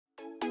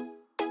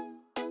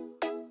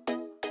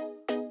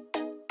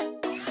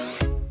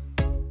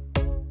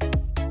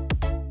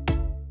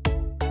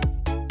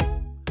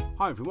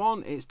Hi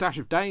everyone, it's Dash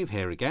of Dave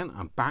here again.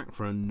 I'm back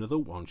for another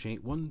one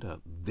sheet wonder.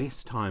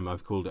 This time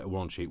I've called it a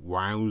one sheet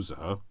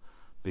wowzer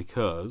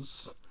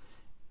because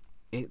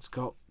it's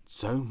got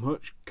so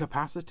much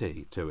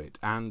capacity to it,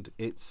 and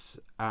it's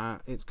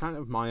kind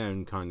of my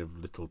own kind of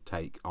little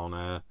take on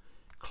a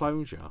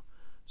closure.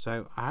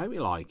 So I hope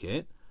you like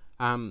it.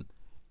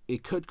 You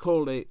could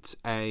call it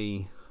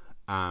a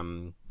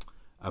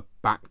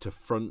back to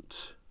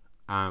front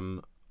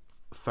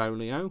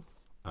folio.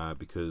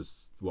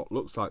 Because what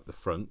looks like the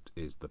front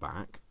is the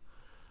back,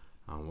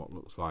 and what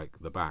looks like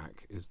the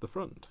back is the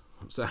front.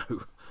 So,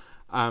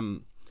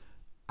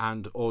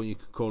 or you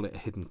could call it a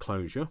hidden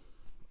closure.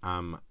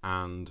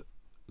 And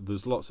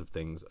there's lots of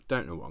things. I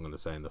don't know what I'm going to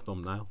say in the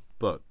thumbnail,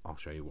 but I'll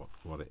show you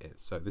what it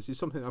is. So this is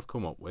something I've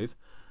come up with.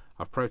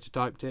 I've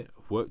prototyped it.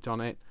 I've worked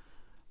on it.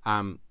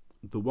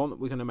 The one that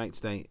we're going to make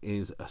today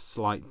is a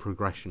slight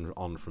progression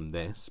on from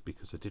this,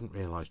 because I didn't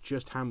realise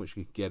just how much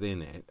you could get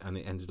in it, and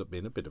it ended up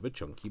being a bit of a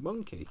chunky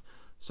monkey.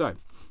 So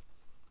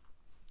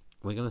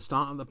we're going to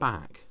start at the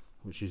back,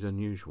 which is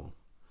unusual.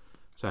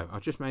 So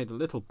I've just made a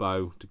little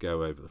bow to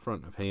go over the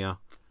front of here,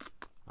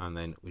 and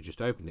then we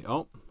just open it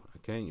up.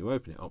 Okay, and you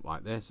open it up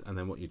like this, and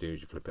then what you do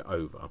is you flip it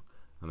over,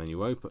 and then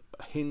you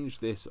hinge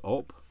this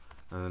up,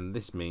 and then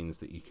this means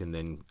that you can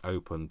then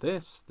open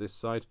this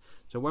side.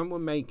 So when we're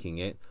making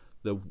it,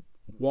 the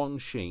one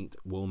sheet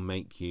will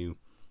make you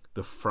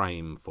the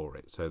frame for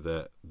it, so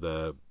the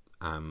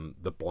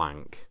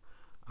blank,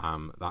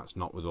 that's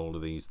not with all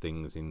of these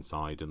things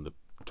inside and the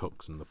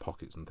tucks and the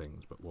pockets and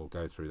things, but we'll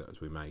go through that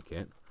as we make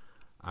it.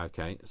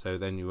 Okay, so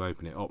then you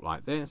open it up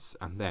like this,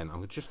 and then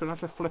I'm just going to have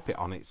to flip it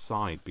on its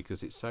side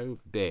because it's so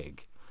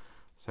big.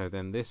 So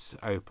then this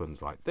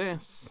opens like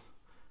this,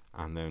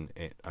 and then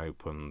it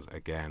opens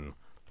again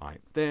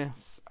like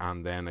this,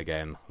 and then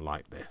again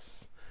like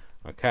this.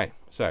 Okay,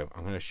 so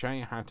I'm going to show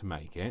you how to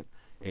make it.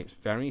 It's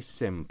very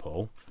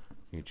simple.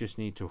 You just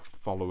need to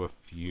follow a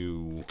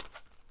few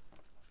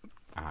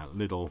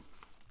little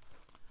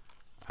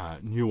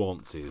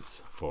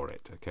nuances for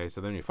it. Okay, so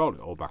then you fold it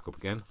all back up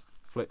again,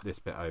 flip this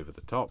bit over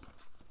the top,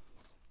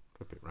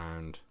 flip it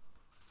round,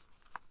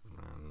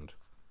 and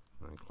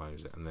then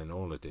close it. And then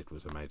all I did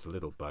was I made a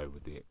little bow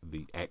with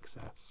the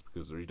excess,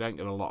 because you don't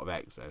get a lot of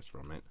excess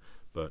from it,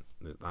 but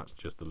that's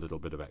just a little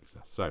bit of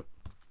excess. So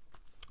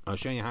I'll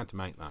show you how to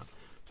make that.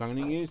 So I'm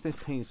going to use this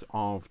piece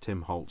of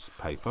Tim Holtz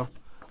paper.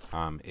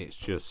 It's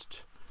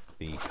just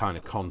the kind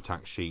of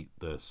contact sheet,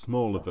 the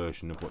smaller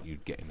version of what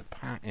you'd get in a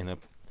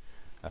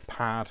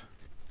pad.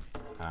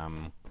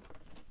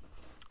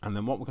 And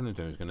then what we're going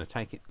to do is going to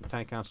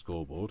take our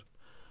scoreboard,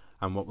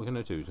 and what we're going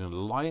to do is going to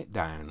lie it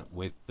down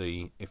with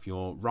if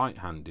you're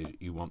right-handed,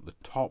 you want the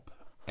top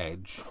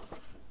edge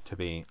to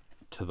be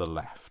to the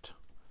left.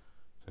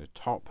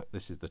 So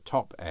this is the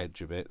top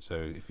edge of it. So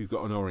if you've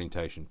got an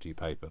orientation to your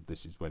paper,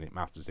 this is when it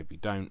matters. If you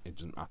don't, it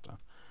doesn't matter.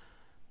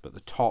 But the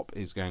top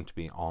is going to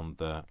be on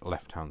the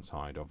left-hand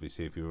side.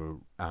 Obviously, if you're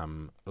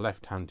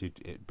left-handed,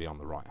 it'd be on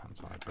the right-hand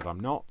side. But I'm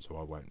not, so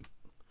I won't.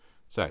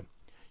 So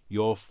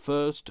your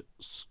first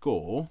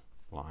score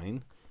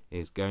line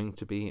is going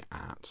to be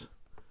at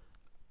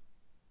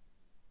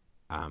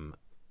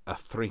a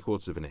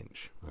 3/4 of an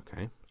inch.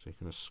 Okay, so you're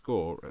going to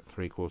score at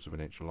 3/4 of an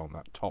inch along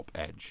that top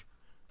edge.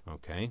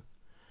 Okay.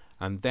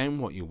 And then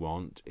what you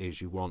want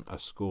is you want a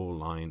score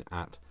line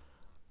at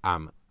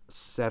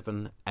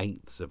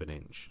 7/8 of an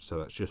inch. So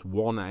that's just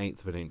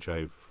 1/8 of an inch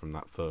over from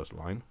that first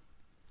line.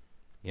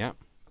 Yep.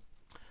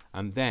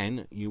 And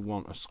then you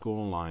want a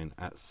score line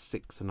at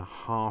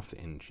 6.5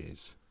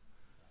 inches.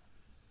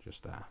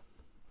 Just there.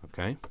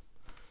 Okay.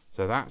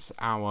 So that's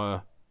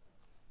our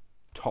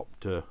top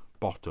to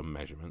bottom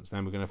measurements.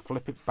 Then we're going to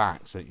flip it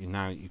back so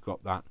you've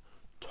got that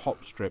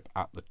top strip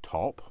at the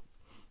top.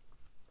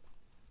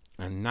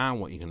 And now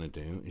what you're going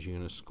to do is you're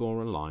going to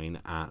score a line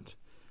at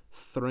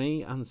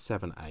 3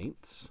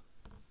 7/8,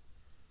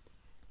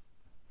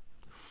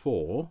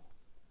 4,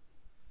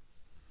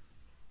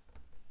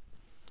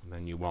 and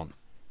then you want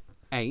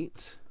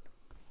 8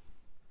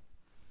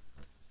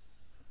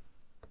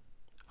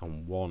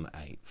 and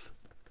 1/8.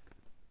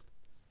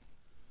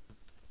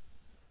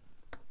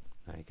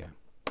 There you go.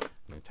 I'm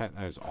going to take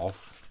those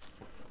off.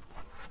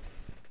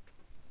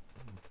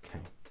 Okay.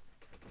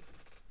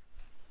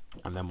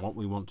 And then what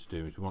we want to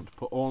do is we want to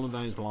put all of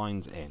those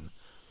lines in.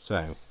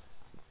 So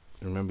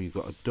remember, you've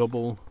got a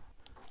double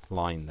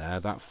line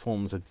there that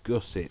forms a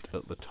gusset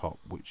at the top,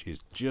 which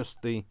is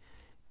just the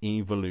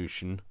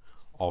evolution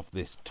of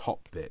this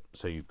top bit.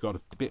 So you've got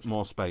a bit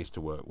more space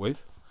to work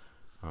with.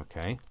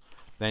 Okay,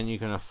 then you're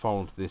going to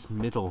fold this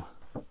middle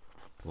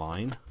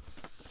line.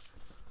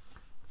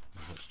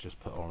 Let's just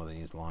put all of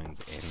these lines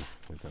in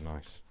with a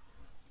nice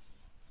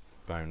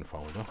bone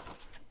folder.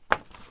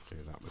 Do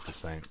that with the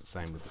same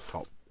with the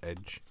top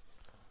edge.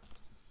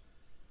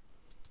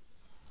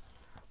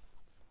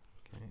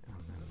 Okay,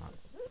 and then that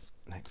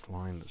next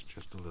line that's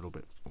just a little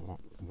bit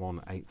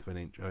 1/8 of an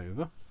inch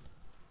over.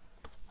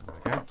 There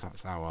we go.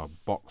 That's our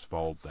box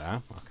fold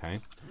there.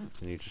 Okay,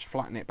 and you just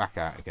flatten it back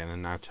out again,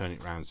 and now turn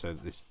it round so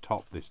that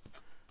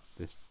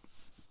this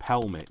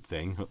pelmet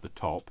thing at the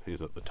top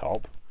is at the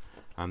top,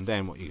 and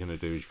then what you're going to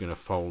do is you're going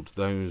to fold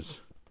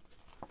those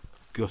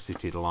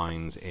gusseted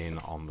lines in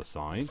on the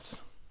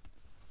sides,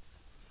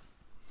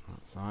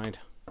 that side,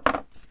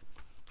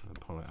 and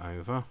pull it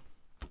over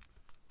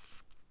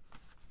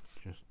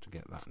just to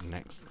get that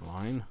next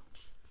line.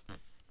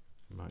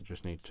 You might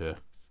just need to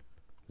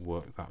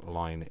work that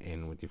line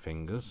in with your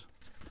fingers,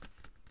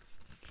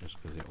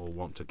 just because it will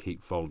want to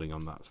keep folding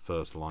on that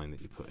first line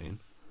that you put in.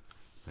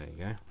 There you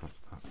go, that's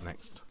that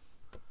next,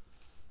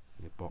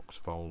 your box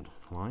fold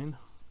line.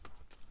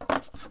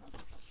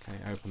 Okay,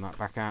 open that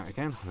back out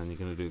again, and then you're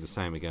going to do the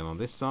same again on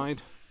this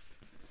side.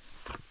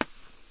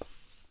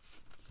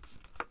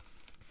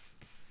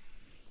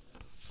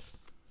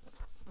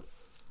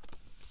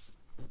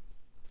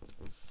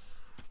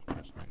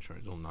 Just make sure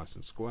it's all nice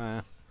and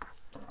square,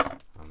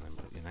 and then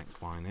put your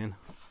next line in.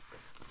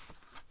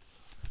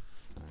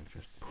 And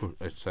just put,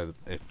 so that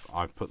if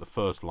I've put the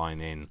first line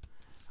in,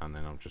 and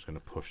then I'm just going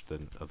to push the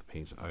other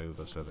piece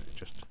over so that it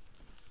just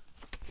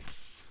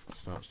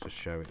starts to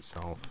show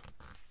itself.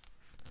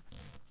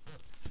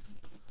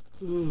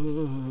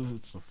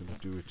 It's not going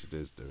to do it, it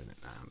is doing it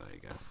now. There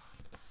you go.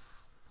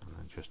 And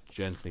then just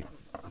gently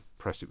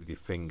press it with your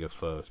finger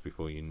first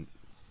before you'll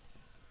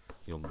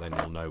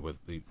know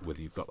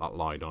whether you've got that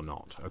line or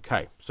not.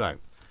 Okay, so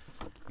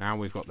now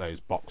we've got those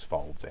box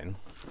folds in.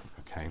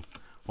 Okay,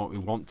 what we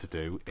want to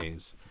do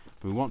is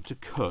we want to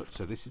cut.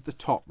 So this is the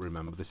top.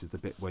 Remember, this is the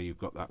bit where you've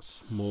got that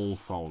small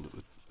fold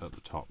at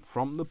the top.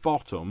 From the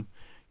bottom,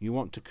 you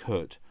want to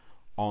cut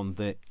on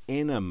the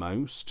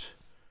innermost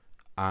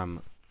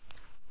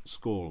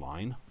score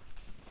line.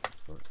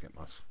 So let's get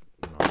my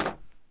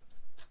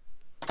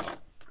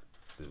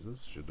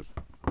scissors. Should have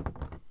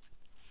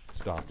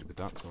started with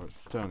that. So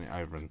let's turn it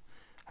over and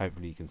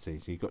hopefully you can see.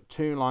 So you've got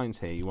two lines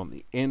here. You want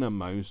the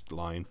innermost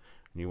line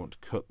and you want to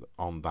cut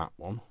on that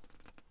one.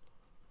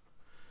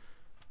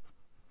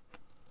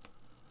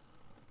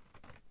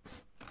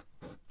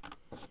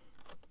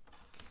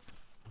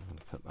 I'm going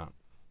to cut that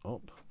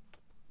up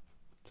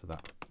to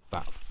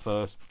that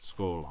first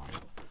score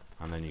line.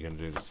 And then you're going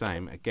to do the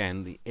same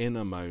again, the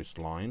innermost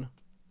line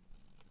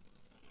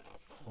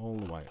all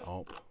the way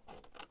up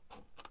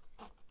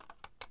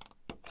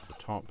to the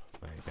top.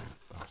 There you go,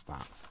 that's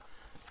that.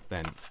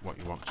 Then what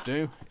you want to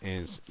do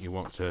is you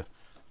want to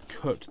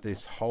cut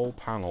this whole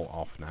panel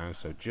off now.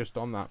 So just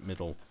on that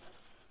middle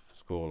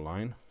score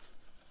line,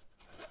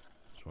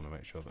 just want to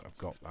make sure that I've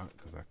got that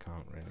because I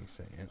can't really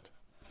see it.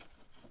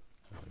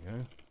 There we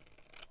go.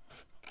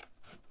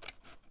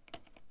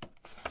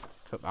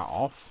 Cut that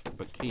off,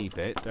 but keep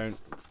it, don't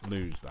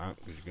lose that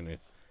because you're going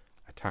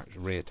to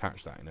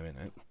reattach that in a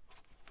minute.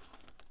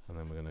 And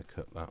then we're going to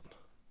cut that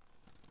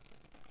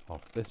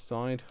off this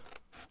side.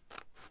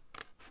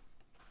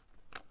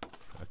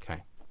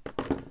 Okay,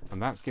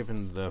 and that's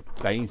given the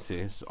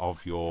basis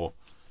of your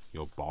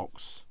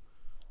box,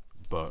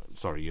 but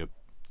sorry,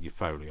 your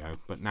folio.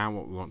 But now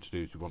what we want to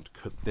do is we want to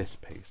cut this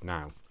piece.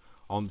 Now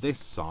on this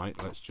side,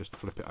 let's just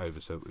flip it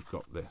over so that we've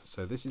got this.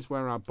 So this is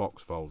where our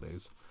box fold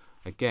is.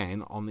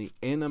 Again, on the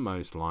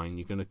innermost line,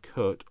 you're going to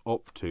cut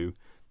up to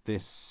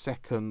this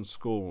second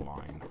score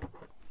line.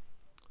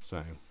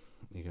 So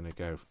you're going to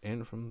go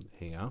in from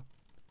here.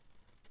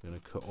 You're going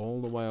to cut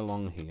all the way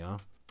along here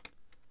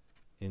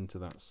into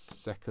that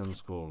second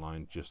score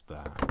line just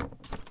there.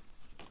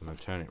 And then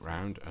turn it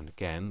round and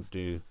again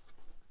do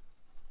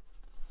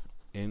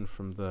in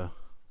from the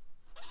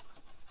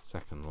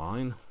second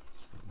line.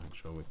 Make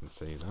sure we can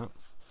see that.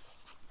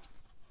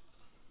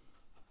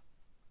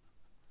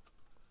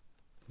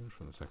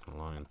 From the second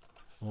line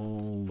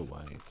all the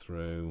way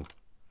through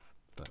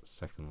that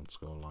second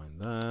score line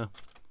there,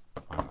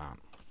 like that.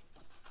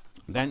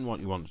 Then what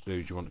you want to do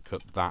is you want to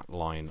cut that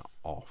line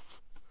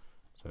off.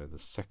 So the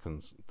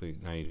second,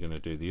 now you're going to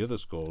do the other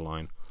score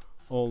line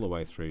all the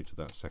way through to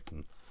that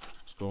second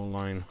score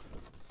line,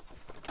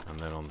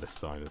 and then on this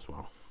side as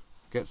well.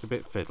 Gets a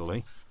bit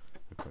fiddly.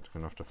 In fact,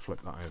 I'm going to have to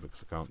flip that over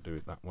because I can't do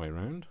it that way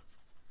around.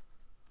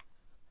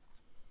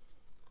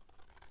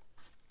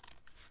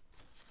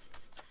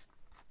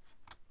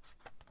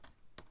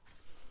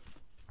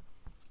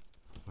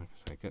 Like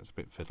I say, it gets a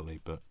bit fiddly,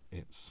 but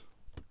it's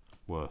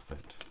worth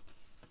it.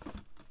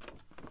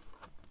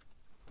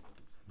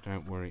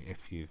 Don't worry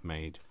if you've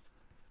made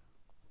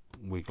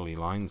wiggly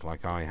lines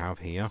like I have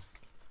here.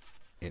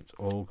 It's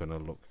all going to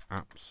look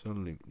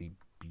absolutely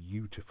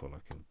beautiful. I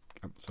can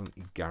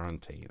absolutely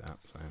guarantee that.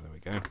 So there we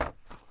go.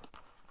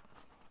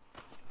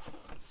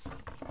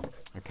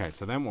 Okay,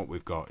 so then what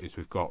we've got is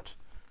we've got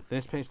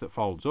this piece that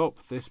folds up,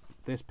 this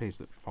piece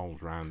that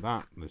folds around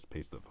that, this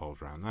piece that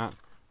folds around that,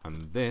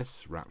 and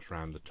this wraps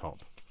around the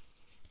top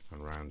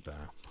and around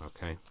there.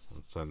 Okay,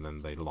 and so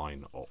then they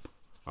line up.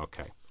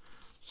 Okay,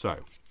 so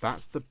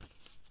that's the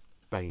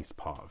base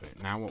part of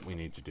it. Now what we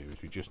need to do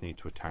is we just need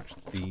to attach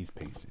these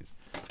pieces.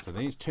 So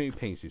these two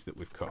pieces that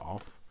we've cut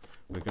off,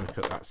 we're going to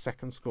cut that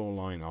second score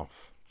line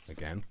off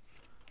again.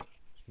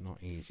 It's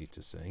not easy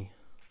to see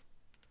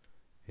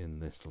in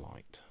this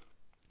light.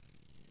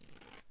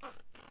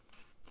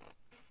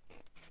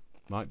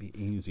 Might be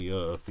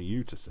easier for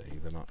you to see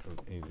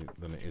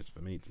than it is for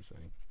me to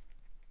see.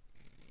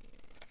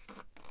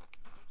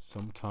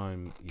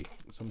 Sometimes you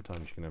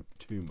can have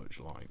too much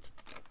light.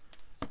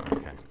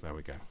 Okay, there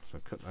we go. So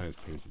cut those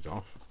pieces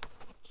off.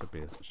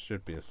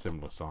 Should be a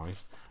similar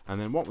size.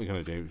 And then what we're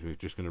going to do is we're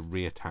just going to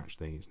reattach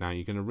these. Now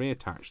you're going to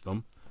reattach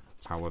them.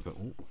 However,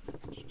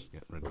 let's just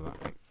get rid of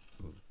that.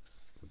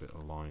 A bit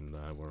of line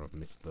there where I've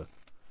missed the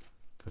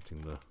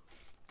cutting the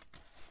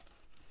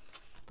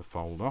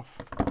fold off.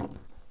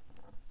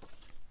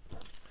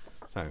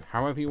 So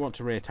however you want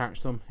to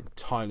reattach them,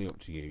 entirely up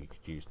to you. You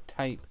could use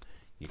tape,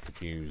 you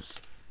could use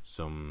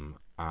some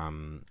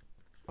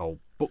old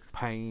book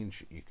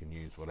page, you can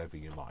use whatever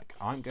you like.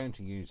 I'm going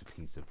to use a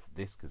piece of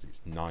this because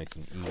it's nice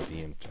and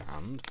easy in to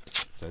hand.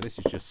 So this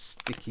is just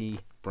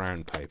sticky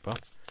brown paper,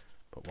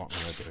 but what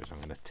I'm going to do is I'm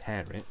going to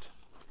tear it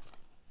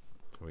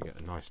so we get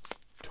a nice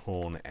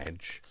torn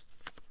edge.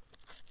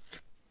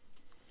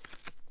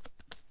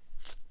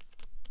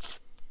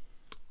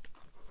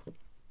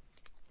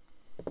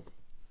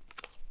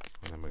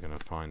 And then we're going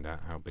to find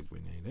out how big we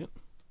need it.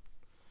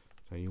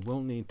 So you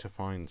will need to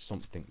find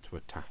something to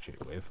attach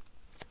it with,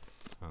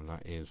 and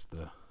that is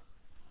the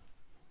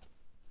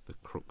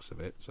crux of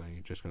it. So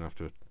you're just going to have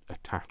to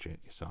attach it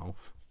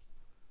yourself.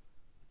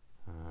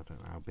 I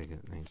don't know how big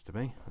it needs to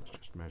be. Let's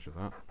just measure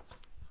that.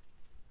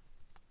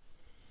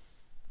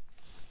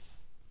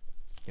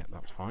 Yeah,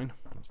 that's fine.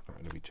 That's not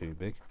going to be too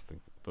big. I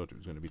thought it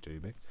was going to be too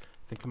big.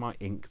 I think I might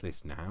ink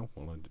this now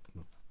while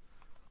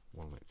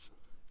it's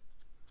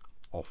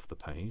off the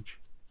page.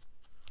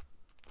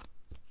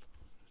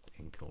 Just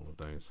ink all of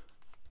those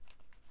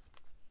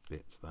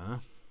bits there.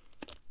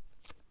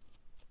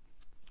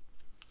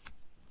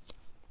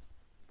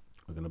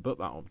 We're going to put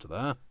that up to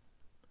there.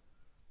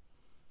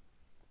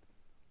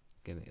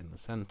 Get it in the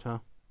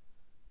centre.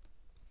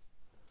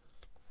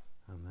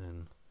 And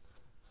then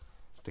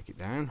stick it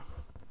down.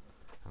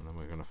 And then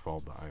we're going to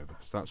fold that over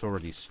because that's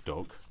already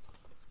stuck.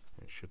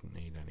 It shouldn't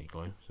need any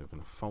glue. So we're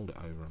going to fold it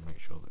over and make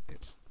sure that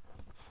it's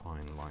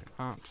fine like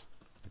that.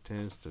 It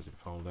is. Does it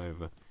fold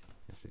over?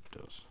 Yes, it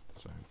does.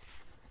 So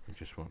we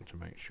just want to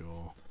make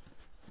sure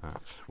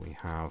that we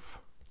have.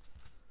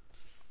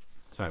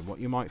 So what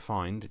you might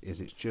find is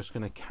it's just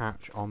going to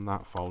catch on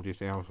that fold. You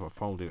see how I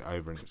folded it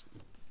over and it's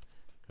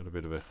got a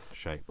bit of a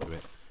shape to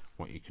it.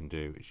 What you can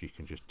do is you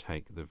can just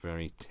take the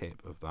very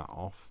tip of that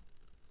off.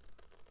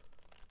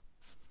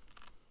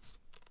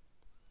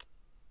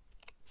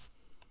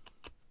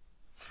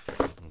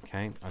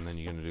 Okay, and then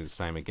you're going to do the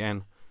same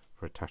again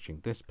for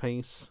attaching this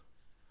piece.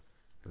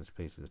 This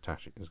piece is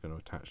going to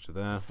attach to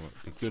there. Well,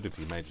 it'd be good if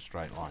you made a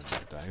straight line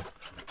that day.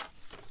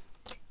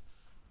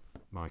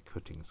 My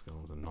cutting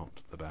skills are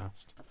not the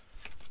best.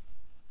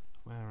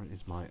 Where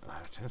is my...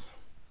 There it is.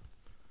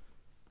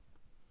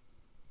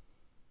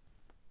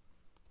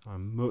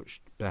 I'm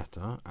much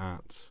better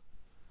at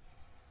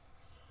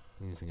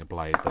using a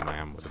blade than I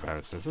am with a pair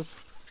of scissors.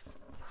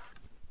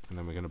 And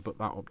then we're going to put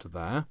that up to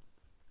there.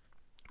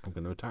 I'm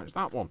going to attach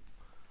that one.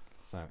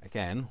 So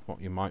again, what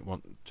you might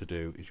want to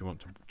do is you want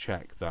to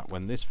check that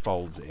when this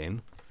folds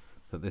in,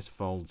 that this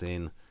folds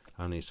in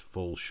and is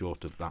full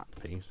short of that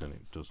piece, and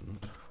it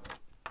doesn't.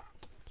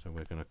 So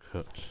we're going to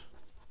cut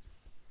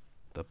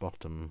the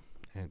bottom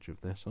edge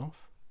of this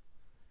off.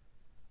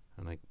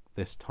 And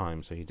this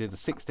time, so you did a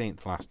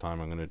 1/16 last time,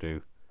 I'm going to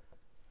do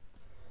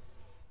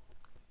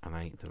an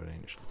 1/8 of an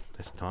inch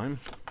this time.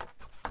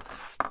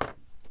 I'm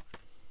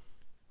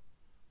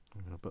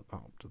going to put that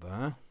up to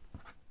there.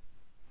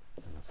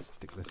 I'm going to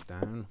stick this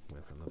down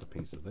with another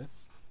piece of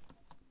this.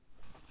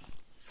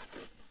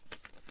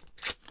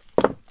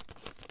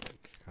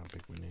 How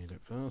big we need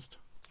it first.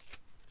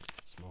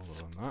 Smaller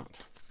than that.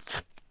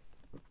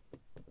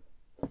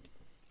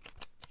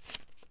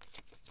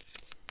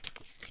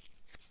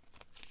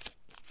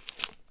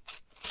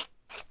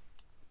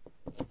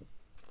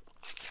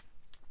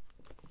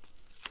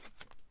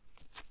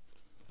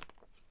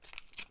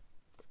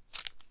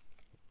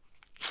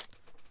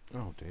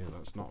 Oh dear,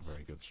 that's not a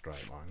very good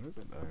straight line, is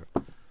it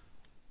though?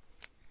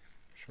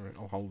 Sure,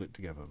 it'll hold it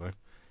together though.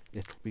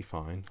 It'll be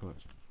fine.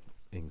 Let's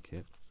ink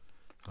it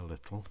a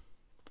little.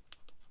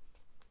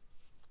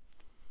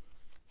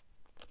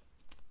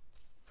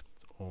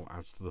 It all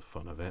adds to the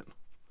fun of it.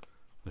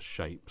 The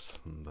shapes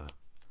and the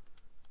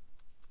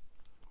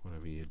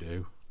whatever you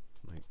do,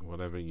 like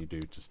whatever you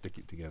do to stick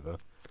it together,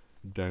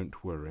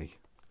 don't worry,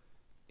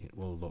 it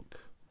will look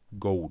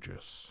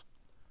gorgeous.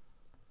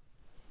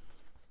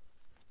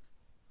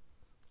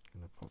 I'm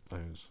going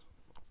to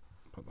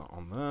put that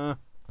on there,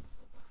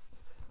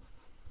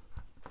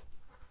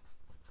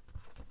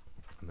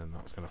 and then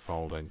that's going to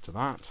fold into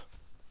that,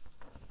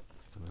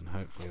 and then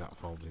hopefully that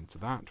folds into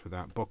that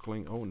without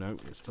buckling. Oh no,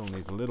 it still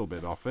needs a little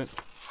bit off it.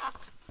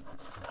 I'm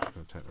just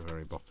going to take the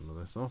very bottom of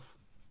this off,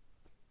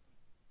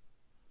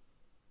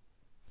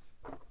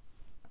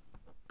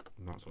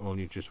 and that's all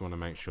you just want to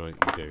make sure you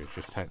do, is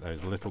just take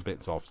those little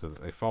bits off so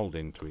that they fold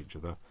into each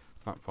other.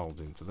 That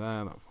folds into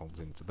there, that folds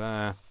into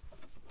there,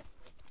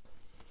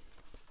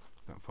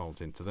 that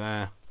folds into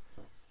there,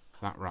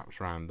 that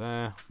wraps around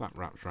there, that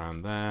wraps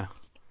around there,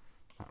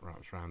 that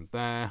wraps around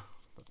there,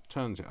 that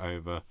turns it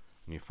over,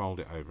 and you fold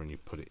it over and you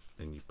put it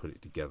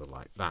together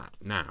like that.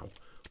 Now,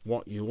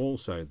 what you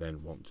also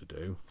then want to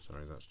do,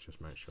 sorry, let's just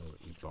make sure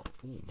that you've got,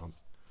 I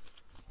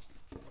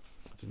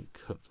didn't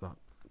cut that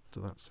to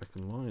that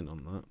second line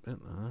on that bit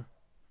there.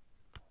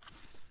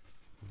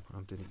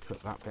 I didn't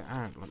cut that bit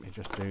out. Let me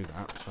just do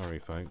that. Sorry,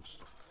 folks.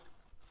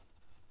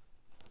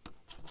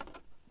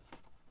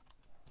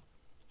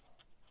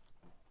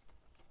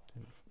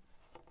 Didn't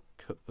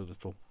cut the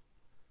little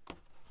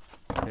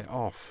bit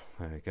off.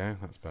 There we go.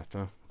 That's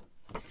better.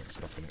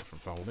 Stopping it from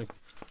folding.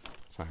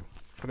 So,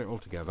 put it all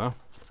together.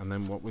 And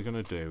then what we're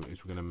going to do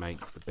is we're going to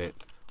make the bit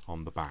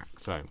on the back.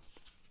 So,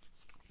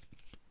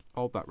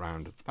 fold that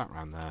round there,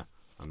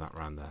 and that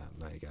round there.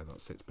 And there you go.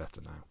 That sits better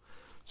now.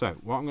 So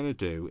what I'm going to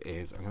do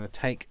is I'm going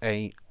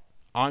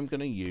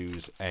to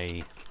use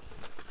a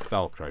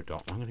Velcro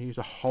dot. I'm going to use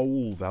a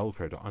whole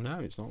Velcro dot. I know,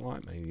 it's not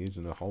like me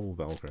using a whole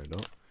Velcro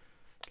dot.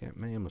 Get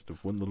me, I must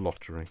have won the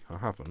lottery. I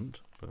haven't,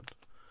 but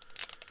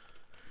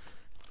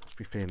must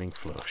be feeling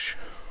flush.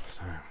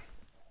 So,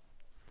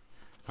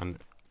 and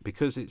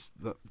because it's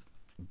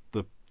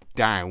the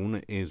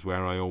down is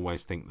where I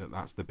always think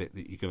that's the bit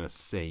that you're going to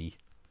see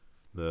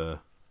the.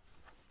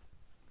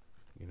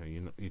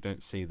 You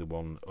don't see the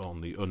one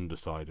on the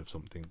underside of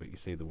something, but you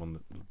see the one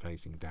that's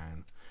facing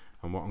down.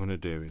 And what I'm going to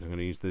do is I'm going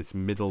to use this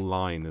middle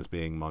line as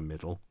being my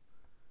middle.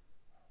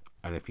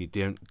 And if you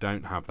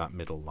don't have that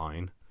middle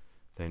line,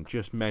 then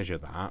just measure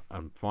that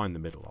and find the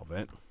middle of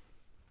it.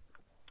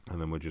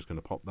 And then we're just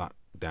going to pop that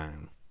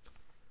down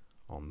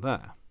on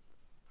there.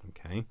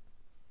 Okay.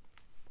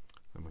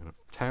 And we're going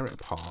to tear it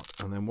apart.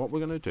 And then what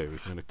we're going to do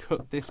is we're going to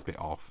cut this bit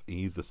off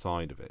either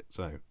side of it.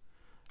 So I'm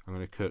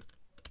going to cut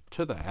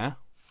to there.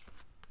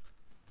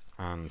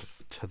 And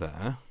to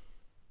there.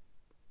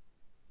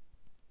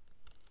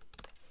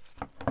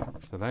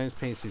 So those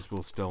pieces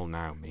will still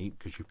now meet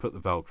because you put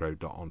the Velcro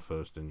dot on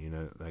first and you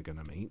know that they're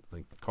going to meet.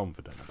 They're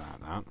confident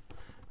about that.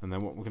 And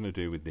then what we're going to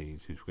do with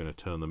these is we're going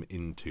to turn them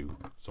into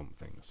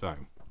something. So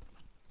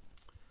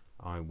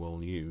I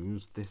will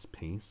use this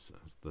piece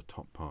as the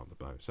top part of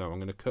the bow. So I'm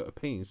going to cut a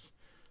piece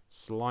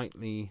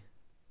slightly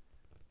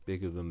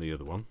bigger than the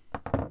other one.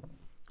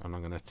 And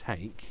I'm going to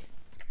take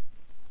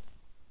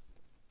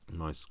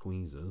my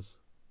squeezers.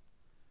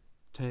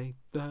 Take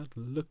that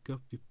look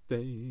off your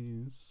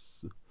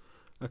face.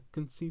 I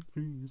can see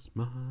through your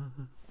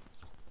smile.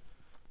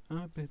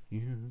 I bet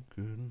you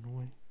couldn't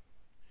wait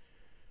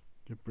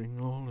to bring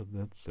all of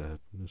that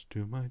sadness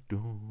to my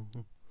door.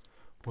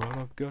 Well,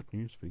 I've got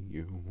news for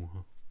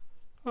you.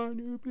 I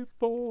knew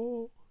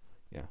before.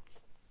 Yeah.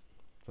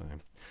 So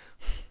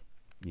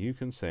you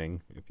can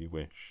sing if you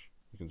wish.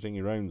 You can sing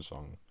your own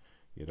song.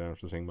 You don't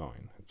have to sing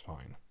mine. It's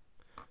fine.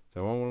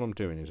 So all I'm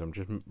doing is I'm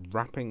just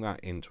wrapping that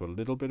into a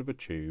little bit of a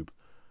tube.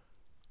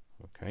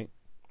 Okay,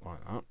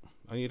 like that.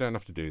 And you don't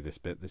have to do this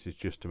bit. This is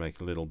just to make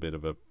a little bit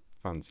of a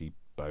fancy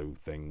bow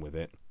thing with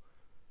it.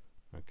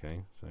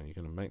 Okay, so you're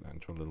going to make that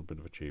into a little bit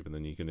of a tube, and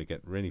then you're going to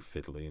get really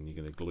fiddly and you're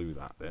going to glue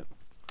that bit.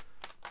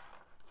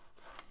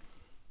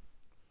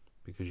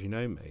 Because you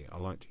know me, I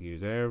like to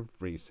use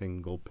every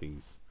single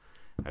piece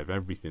of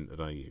everything that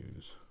I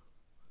use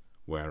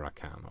where I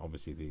can.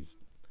 Obviously these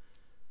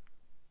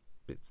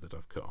bits that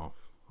I've cut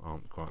off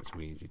aren't quite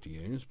so easy to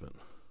use, but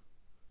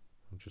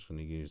I'm just going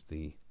to use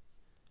the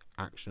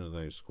action of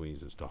those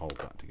squeezers to hold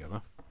that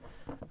together.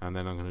 And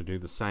then I'm going to do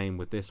the same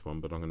with this one,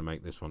 but I'm going to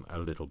make this one a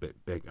little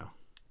bit bigger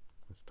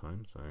this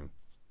time. So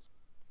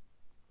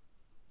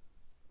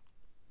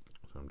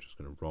I'm just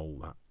going to roll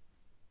that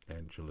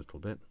edge a little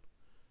bit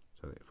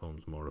so that it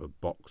forms more of a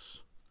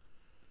box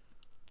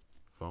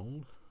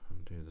fold,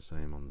 and do the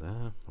same on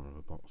there, more of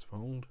a box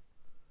fold.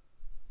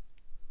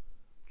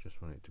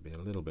 Just want it to be a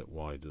little bit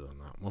wider than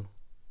that one.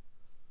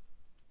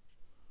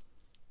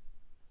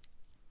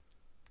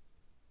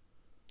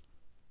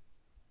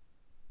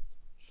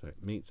 So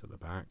it meets at the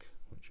back,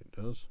 which it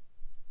does.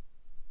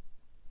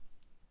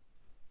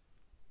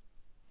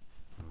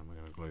 And then we're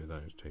going to glue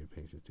those two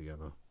pieces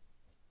together.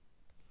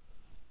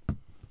 This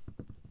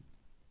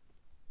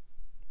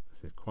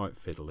is quite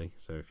fiddly,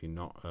 so if you're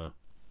not if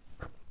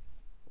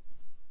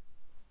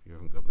you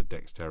haven't got the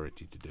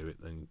dexterity to do it,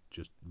 then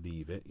just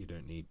leave it. You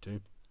don't need to.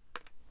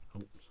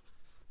 Oops,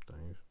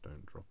 Dave,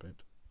 don't drop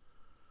it.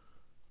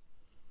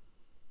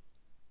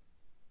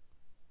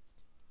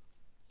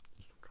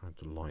 Just trying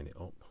to line it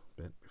up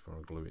a bit before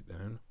I glue it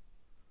down.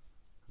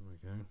 There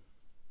we go.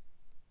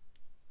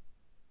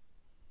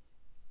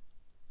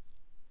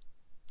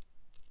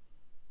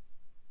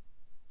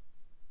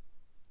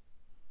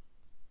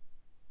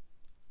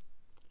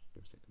 Just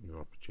gives it your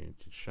opportunity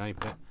to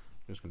shape it.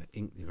 I'm just going to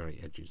ink the very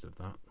edges of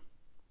that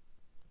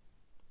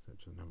so it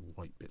doesn't have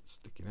white bits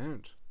sticking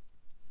out.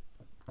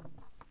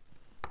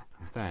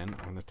 And then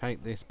I'm going to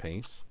take this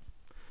piece,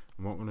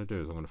 and what I'm going to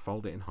do is I'm going to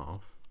fold it in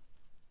half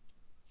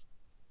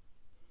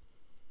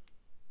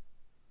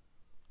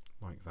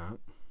like that,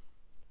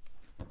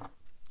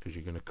 because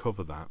you're going to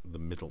cover that,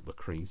 the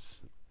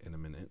crease in a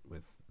minute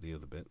with the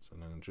other bits.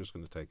 And then I'm just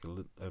going to take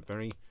a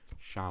very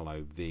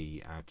shallow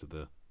V out of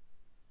the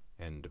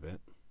end of it.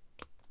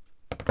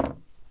 And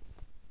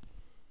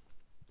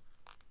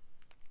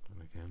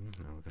again,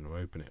 now we're going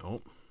to open it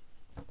up.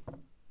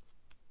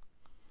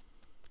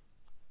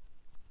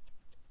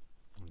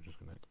 I'm just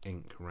going to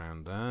ink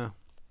around there.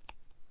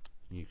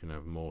 You can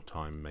have more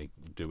time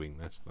doing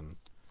this than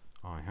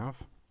I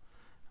have.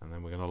 And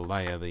then we're going to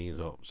layer these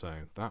up. So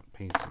that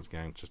piece is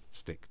going to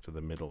stick to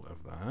the middle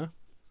of there.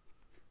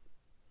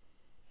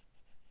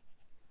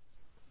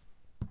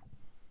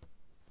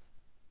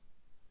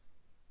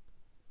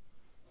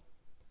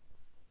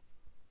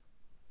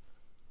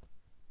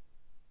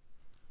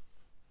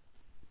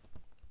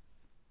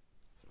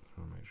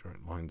 Make sure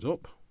it lines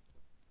up.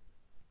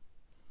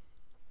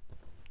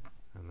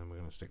 And then we're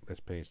going to stick this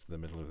piece to the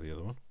middle of the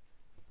other one.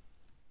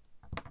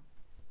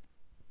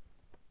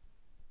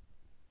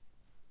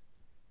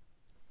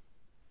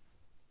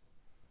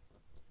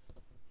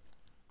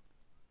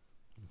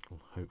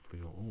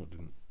 Hopefully, oh, it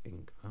didn't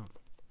ink that.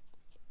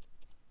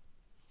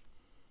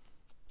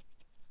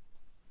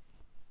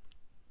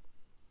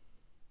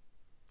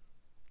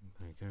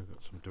 There you go,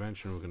 got some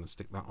dimension. We're going to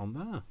stick that on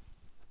there.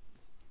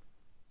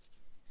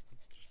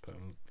 Just put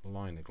a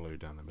line of glue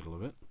down the middle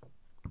of it.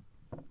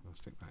 I'll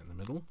stick that in the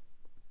middle.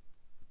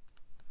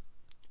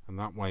 And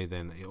that way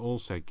then it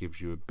also gives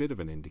you a bit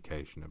of an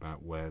indication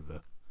about where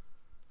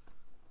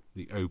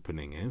the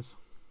opening is.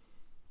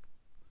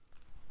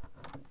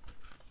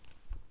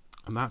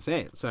 And that's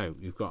it. So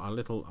you've got a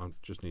little, I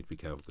just need to be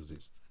careful because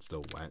it's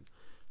still wet.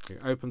 It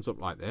opens up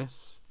like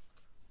this.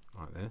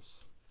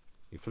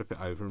 You flip it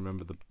over.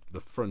 Remember the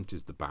front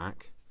is the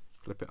back.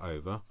 Flip it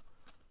over,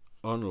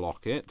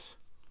 unlock it,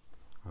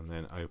 and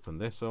then open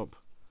this up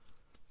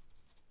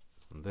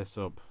and this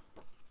up,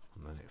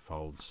 and then it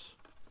folds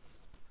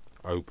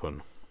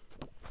open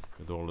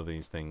with all of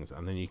these things.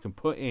 And then you can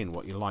put in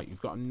what you like.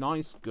 You've got a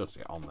nice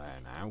gusset on there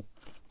now.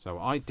 So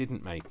I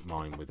didn't make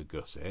mine with a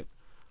gusset.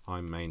 I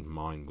made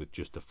mine with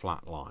just a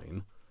flat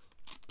line,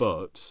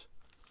 but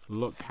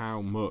look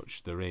how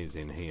much there is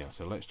in here.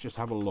 So let's just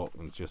have a look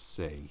and just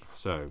see.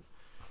 So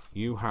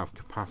you have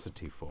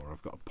capacity for,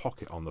 I've got a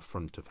pocket on the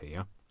front of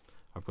here,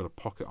 I've got a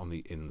pocket on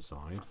the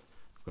inside,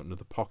 I've got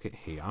another pocket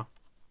here,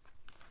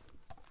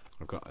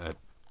 I've got a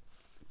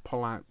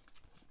pull out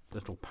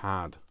little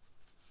pad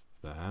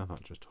there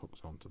that just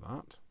hooks onto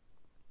that.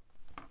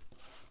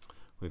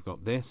 We've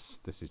got this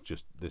is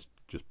just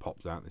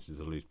pops out. This is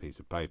a loose piece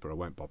of paper. I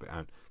won't pop it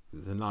out.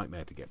 It's a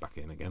nightmare to get back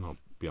in again, I'll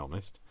be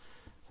honest.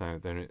 So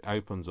then it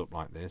opens up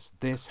like this.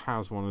 This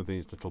has one of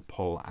these little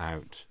pull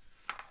out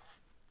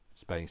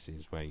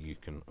spaces where you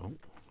can, oh,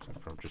 so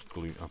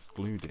I've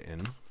glued it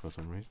in for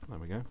some reason. There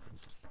we go.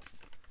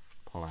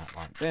 Pull out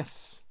like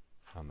this,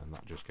 and then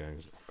that just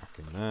goes back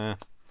in there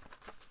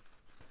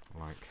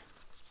like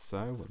so,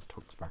 and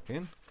tucks back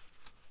in.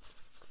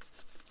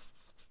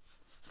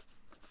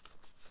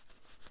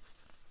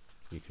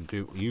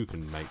 You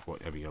can make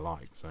whatever you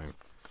like, so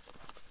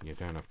you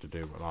don't have to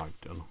do what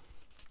I've done.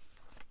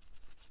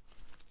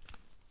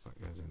 That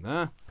goes in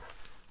there,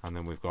 and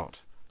then we've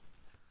got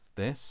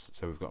this.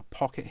 So we've got a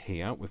pocket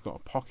here. We've got a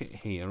pocket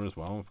here as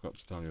well. I forgot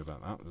to tell you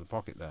about that. There's a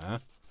pocket there.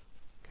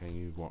 Okay,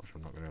 you watch.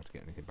 I'm not going to be able to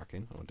get anything back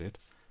in. Oh, I did.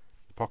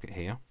 The pocket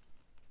here.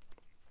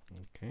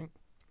 Okay.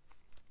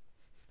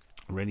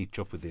 Really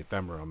chuffed with the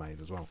ephemera I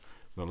made as well.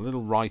 We've got a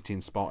little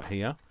writing spot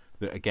here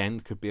that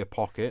again could be a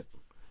pocket.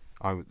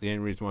 The only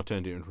reason why I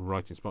turned it into a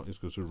writing spot is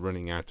because we're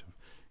running out of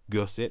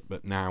gusset,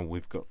 but now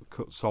we've got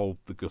solved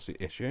the gusset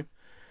issue.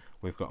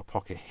 We've got a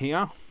pocket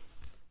here.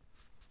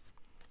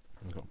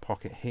 We've got a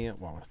pocket here,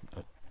 well,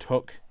 a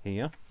tuck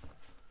here,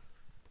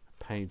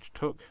 a page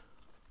tuck,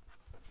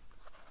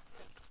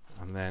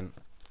 and then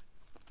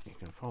you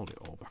can fold it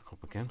all back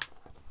up again,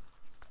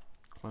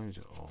 close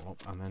it all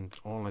up, and then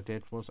all I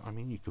did was, I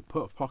mean, you could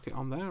put a pocket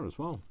on there as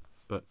well,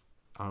 but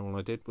all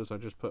I did was I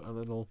just put a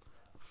little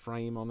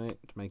frame on it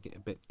to make it a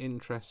bit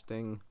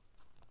interesting,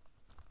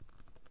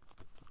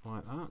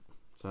 like that.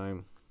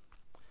 So,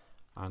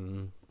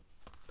 and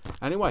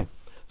anyway,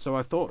 so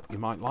I thought you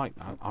might like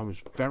that. I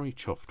was very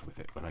chuffed with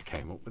it when I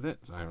came up with it.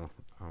 So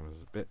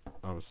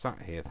I was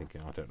sat here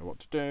thinking, I don't know what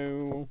to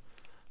do.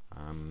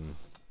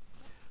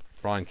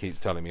 Brian keeps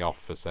telling me off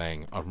for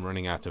saying I'm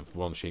running out of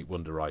one sheet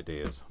wonder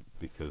ideas,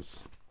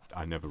 because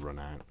I never run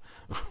out.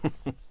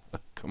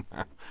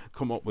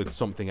 Come up with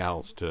something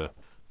else to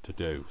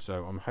do.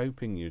 So I'm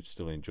hoping you're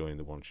still enjoying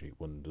the one sheet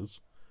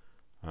wonders.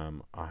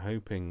 I'm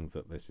hoping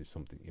that this is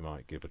something you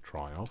might give a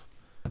try of.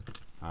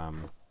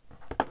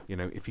 You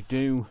know, if you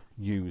do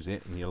use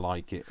it and you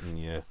like it and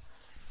you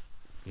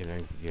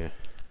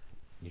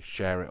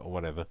share it or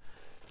whatever,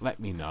 let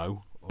me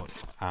know. Or,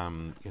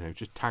 you know,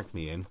 just tag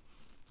me in.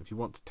 If you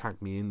want to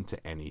tag me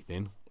into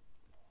anything,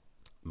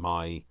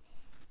 my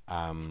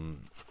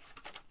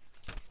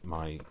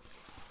my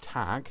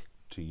tag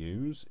to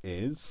use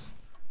is,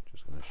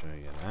 just going to show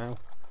you now.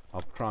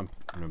 I'll try and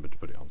remember to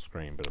put it on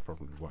screen, but I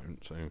probably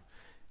won't. So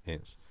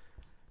it's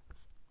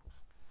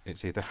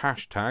either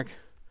hashtag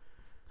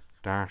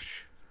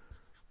dash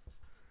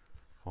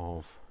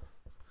of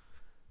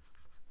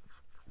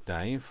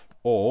Dave,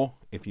 or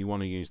if you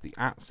want to use the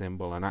 @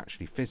 symbol and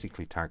actually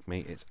physically tag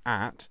me, it's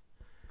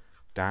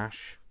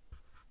 @dash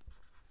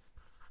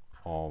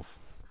of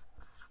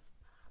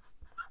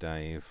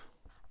Dave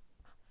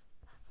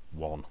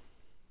 1.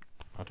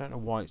 I don't know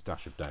why it's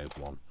dash of Dave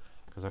 1,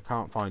 because I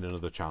can't find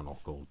another channel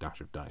called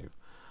dash of Dave.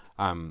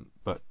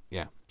 But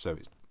yeah, so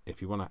it's,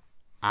 if you want to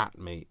 @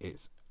 me,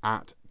 it's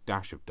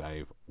 @dash of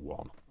Dave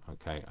 1.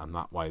 Okay, and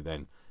that way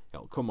then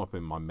it'll come up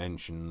in my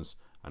mentions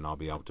and I'll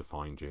be able to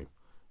find you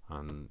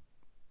and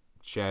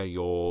share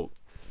your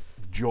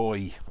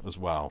joy as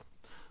well.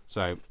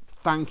 So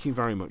thank you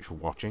very much for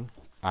watching.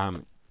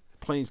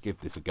 Please give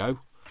this a go.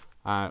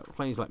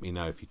 Please let me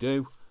know if you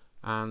do,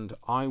 and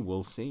I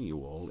will see you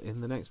all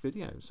in the next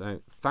video.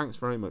 So thanks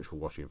very much for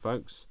watching,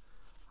 folks.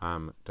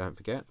 Don't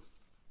forget,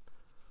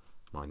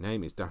 my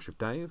name is Dash of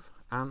Dave,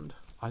 and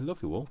I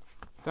love you all,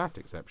 without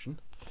exception,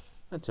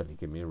 until you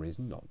give me a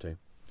reason not to.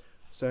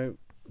 So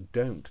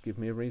don't give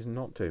me a reason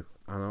not to,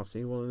 and I'll see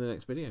you all in the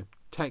next video.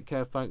 Take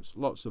care, folks.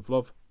 Lots of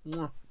love.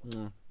 Mwah,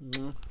 mwah,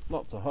 mwah.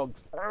 Lots of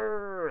hugs.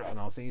 And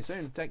I'll see you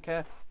soon. Take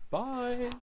care. Bye.